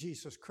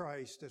Jesus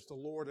Christ as the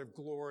Lord of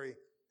glory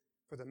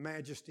for the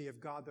majesty of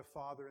God the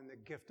Father and the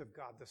gift of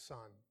God the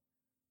Son.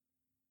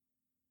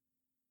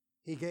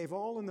 He gave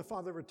all and the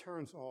Father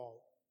returns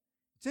all.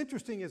 It's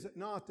interesting, is it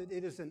not, that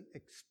it is an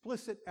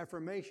explicit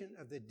affirmation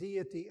of the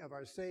deity of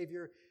our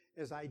Savior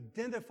as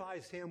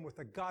identifies Him with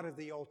the God of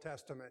the Old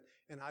Testament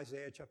in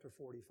Isaiah chapter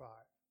 45.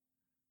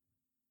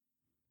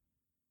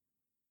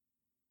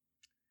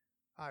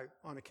 I,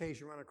 on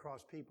occasion, run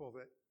across people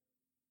that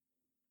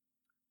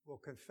will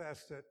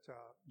confess that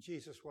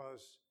Jesus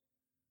was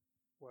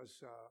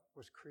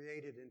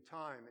created in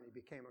time and He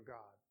became a God.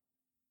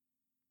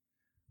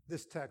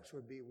 This text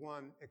would be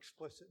one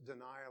explicit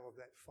denial of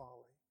that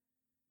folly,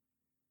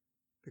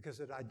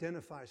 because it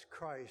identifies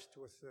Christ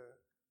with the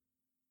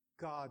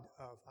God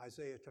of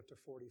Isaiah chapter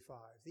 45,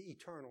 the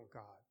eternal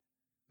God,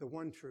 the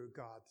one true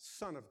God, the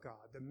Son of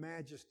God, the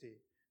majesty,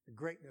 the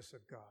greatness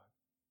of God.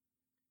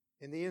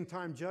 In the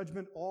end-time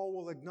judgment, all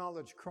will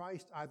acknowledge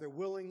Christ, either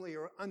willingly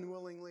or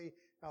unwillingly,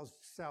 as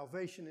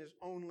salvation is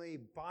only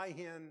by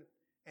Him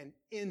and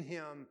in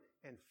Him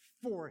and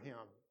for Him.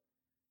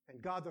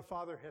 And God the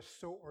Father has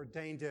so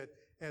ordained it,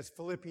 as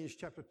Philippians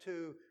chapter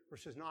 2,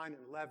 verses 9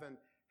 and 11,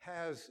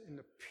 has in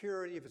the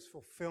purity of its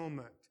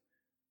fulfillment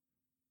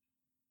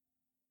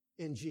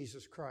in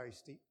Jesus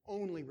Christ, the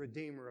only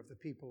Redeemer of the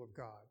people of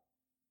God.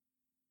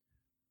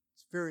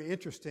 It's very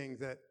interesting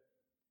that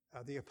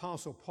the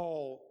Apostle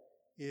Paul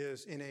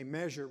is in a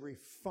measure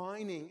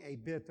refining a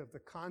bit of the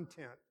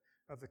content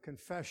of the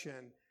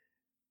confession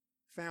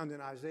found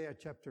in Isaiah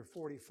chapter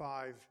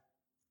 45,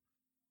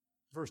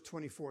 verse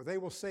 24. They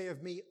will say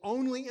of me,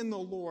 only in the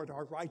Lord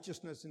are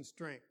righteousness and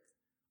strength.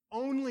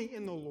 Only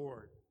in the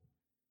Lord.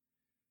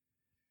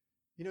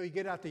 You know, you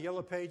get out the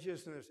yellow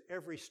pages and there's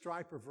every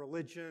stripe of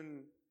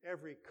religion,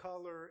 every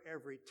color,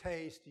 every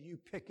taste. You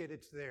pick it,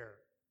 it's there.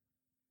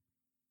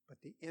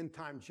 But the end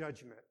time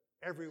judgment,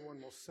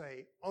 everyone will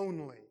say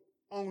only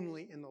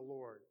in the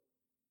Lord.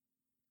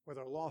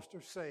 Whether lost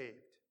or saved,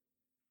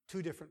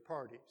 two different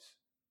parties,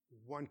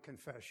 one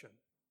confession.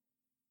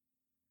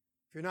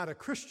 If you're not a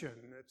Christian,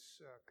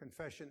 it's a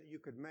confession that you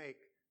could make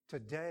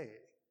today.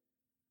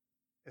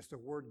 as the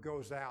word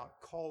goes out,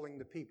 calling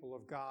the people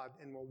of God,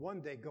 and will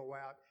one day go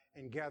out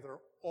and gather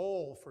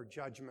all for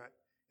judgment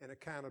and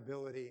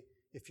accountability.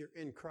 If you're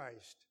in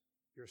Christ,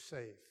 you're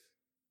safe.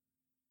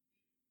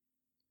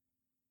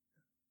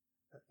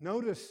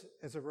 Notice,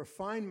 as a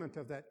refinement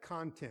of that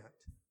content,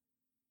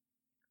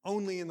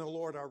 only in the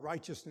Lord are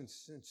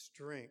righteousness and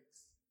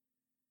strength.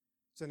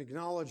 It's an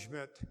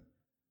acknowledgement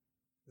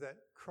that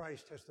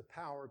Christ has the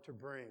power to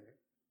bring.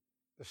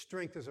 The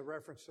strength is a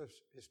reference to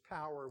his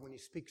power when he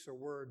speaks a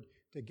word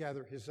to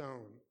gather his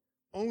own.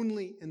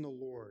 Only in the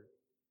Lord.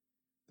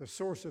 The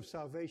source of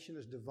salvation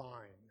is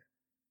divine.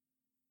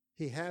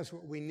 He has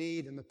what we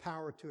need and the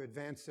power to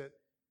advance it.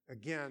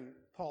 Again,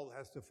 Paul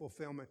has the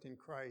fulfillment in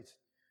Christ.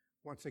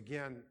 Once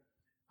again,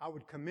 I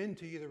would commend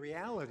to you the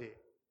reality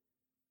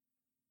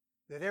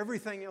that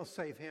everything else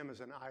save him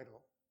is an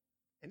idol,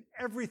 and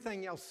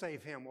everything else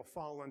save him will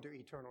fall under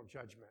eternal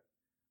judgment.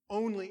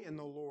 Only in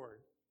the Lord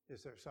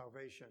is there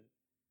salvation.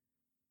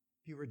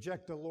 If you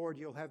reject the Lord,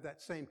 you'll have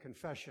that same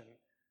confession,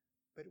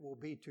 but it will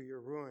be to your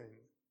ruin.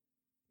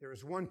 There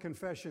is one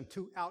confession,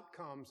 two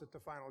outcomes at the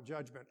final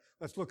judgment.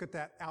 Let's look at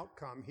that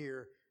outcome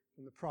here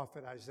from the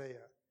prophet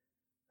Isaiah.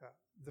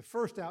 The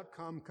first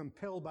outcome,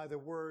 compelled by the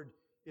word,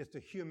 is the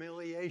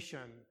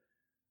humiliation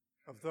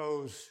of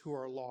those who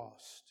are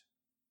lost.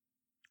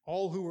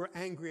 All who are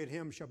angry at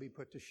him shall be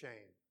put to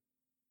shame.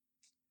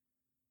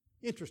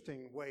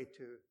 Interesting way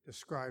to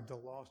describe the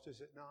lost,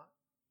 is it not?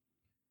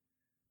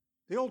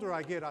 The older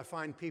I get, I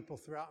find people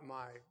throughout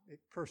my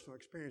personal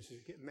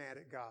experiences get mad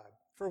at God.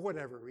 For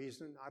whatever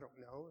reason, I don't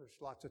know.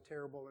 There's lots of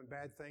terrible and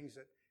bad things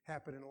that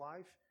happen in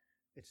life.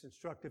 It's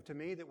instructive to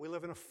me that we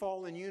live in a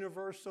fallen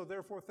universe, so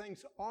therefore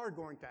things are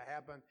going to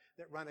happen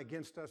that run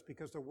against us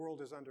because the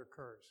world is under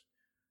curse.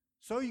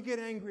 So you get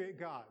angry at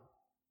God.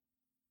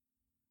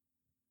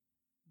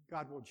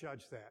 God will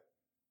judge that.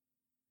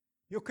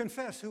 You'll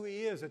confess who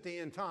he is at the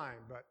end time,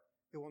 but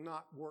it will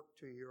not work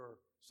to your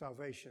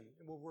salvation.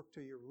 It will work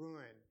to your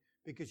ruin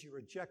because you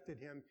rejected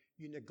him,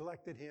 you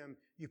neglected him,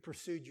 you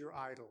pursued your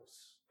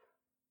idols.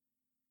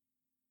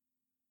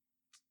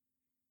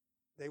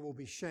 They will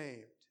be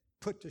shamed,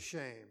 put to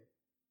shame.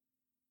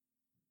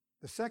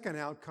 The second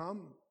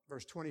outcome,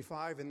 verse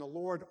 25, in the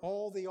Lord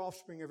all the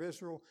offspring of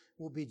Israel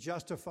will be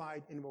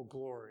justified and will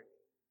glory.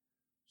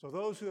 So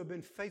those who have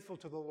been faithful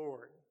to the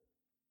Lord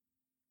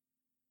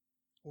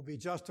will be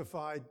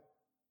justified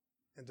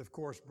and, of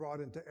course,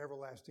 brought into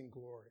everlasting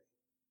glory.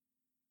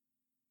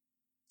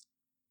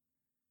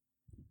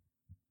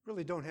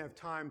 Really don't have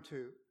time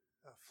to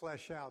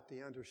flesh out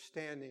the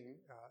understanding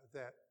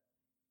that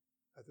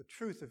the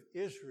truth of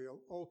Israel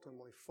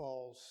ultimately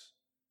falls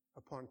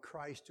upon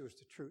Christ, who is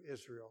the true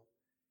Israel,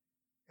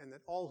 and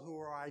that all who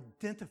are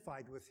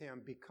identified with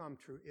him become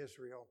true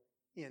Israel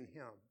in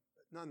him.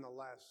 But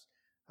nonetheless,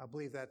 I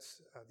believe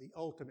that's the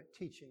ultimate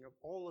teaching of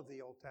all of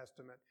the Old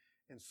Testament,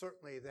 and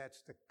certainly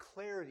that's the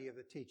clarity of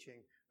the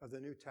teaching of the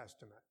New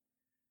Testament.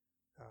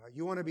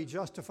 You want to be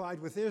justified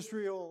with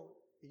Israel,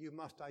 you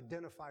must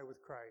identify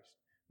with Christ.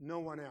 No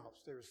one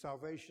else. There is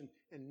salvation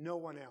in no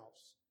one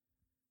else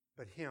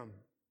but him.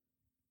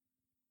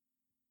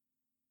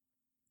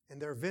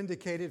 And they're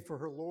vindicated for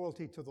her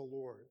loyalty to the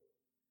Lord.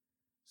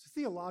 It's a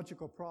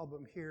theological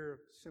problem here.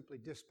 Simply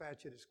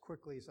dispatch it as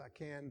quickly as I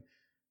can.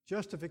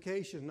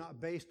 Justification is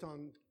not based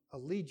on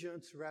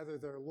allegiance. Rather,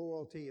 their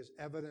loyalty is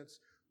evidence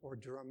or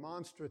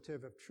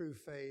demonstrative of true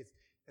faith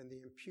and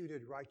the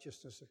imputed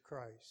righteousness of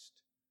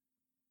Christ.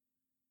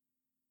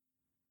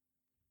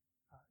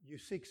 You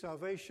seek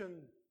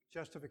salvation,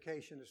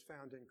 justification is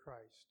found in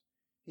Christ.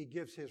 He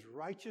gives his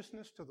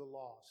righteousness to the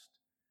lost,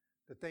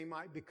 that they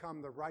might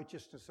become the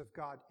righteousness of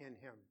God in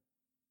him.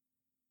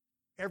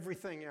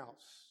 Everything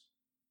else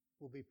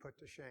will be put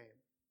to shame.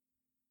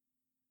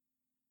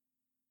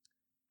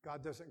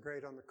 God doesn't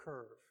grade on the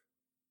curve.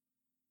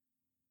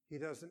 He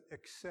doesn't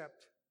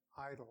accept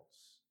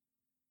idols.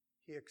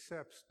 He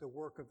accepts the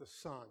work of the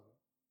Son,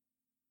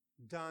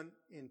 done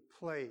in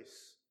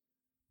place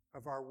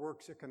of our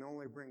works that can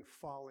only bring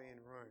folly and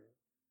ruin.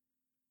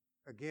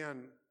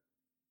 Again,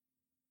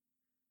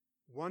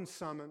 one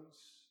summons,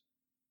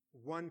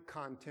 one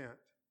content.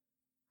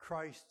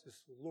 Christ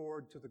is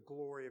Lord to the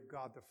glory of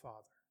God the Father.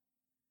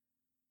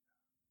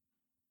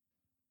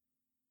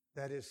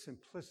 That is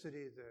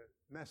simplicity, the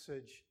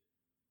message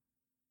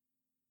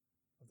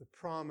of the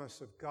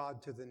promise of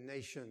God to the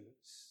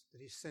nations,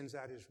 that he sends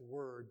out his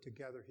word to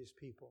gather his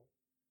people.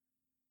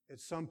 At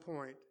some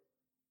point,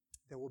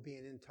 there will be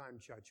an end-time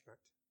judgment.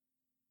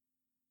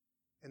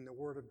 And the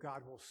word of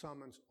God will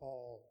summons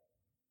all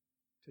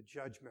to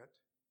judgment.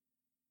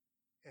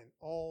 And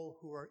all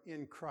who are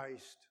in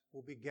Christ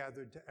will be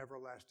gathered to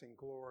everlasting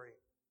glory.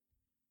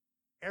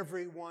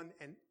 Everyone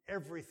and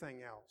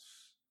everything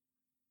else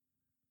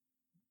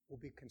will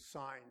be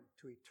consigned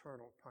to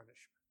eternal punishment.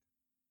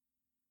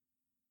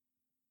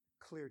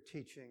 Clear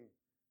teaching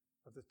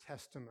of the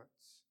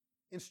Testaments.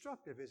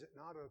 Instructive, is it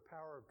not, of the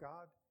power of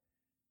God?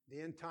 The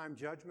end-time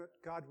judgment,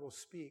 God will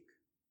speak.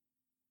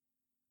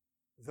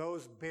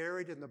 Those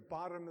buried in the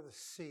bottom of the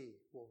sea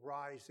will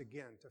rise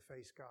again to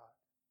face God.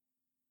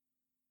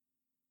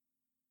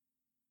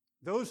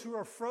 Those who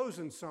are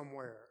frozen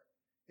somewhere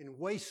in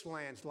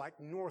wastelands like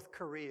North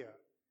Korea,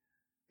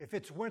 if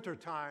it's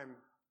wintertime,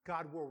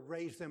 God will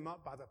raise them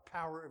up by the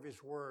power of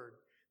His word.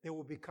 They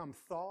will become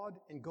thawed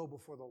and go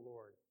before the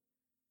Lord.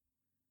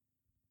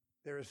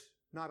 There's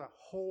not a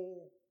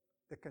hole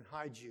that can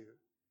hide you.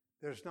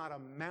 There's not a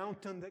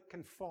mountain that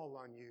can fall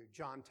on you,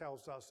 John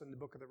tells us in the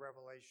book of the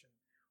Revelation.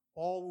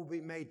 All will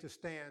be made to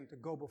stand to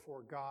go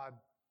before God.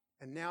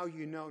 And now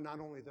you know not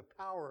only the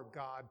power of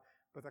God,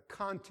 but the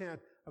content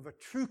of a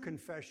true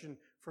confession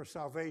for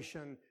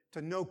salvation,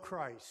 to know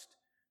Christ,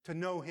 to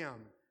know Him,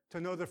 to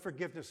know the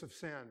forgiveness of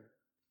sin.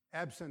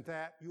 Absent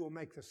that, you will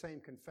make the same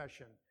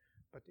confession,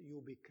 but that you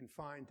will be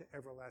confined to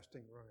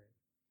everlasting ruin.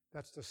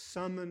 That's the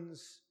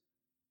summons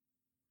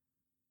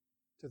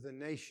to the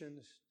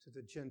nations, to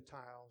the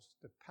Gentiles,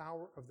 the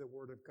power of the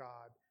Word of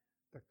God,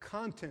 the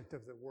content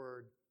of the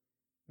Word.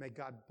 May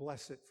God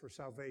bless it for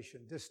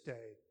salvation this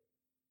day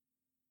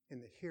in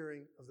the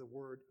hearing of the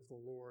Word of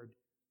the Lord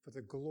for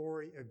the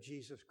glory of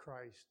Jesus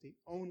Christ, the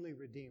only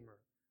Redeemer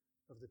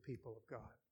of the people of God.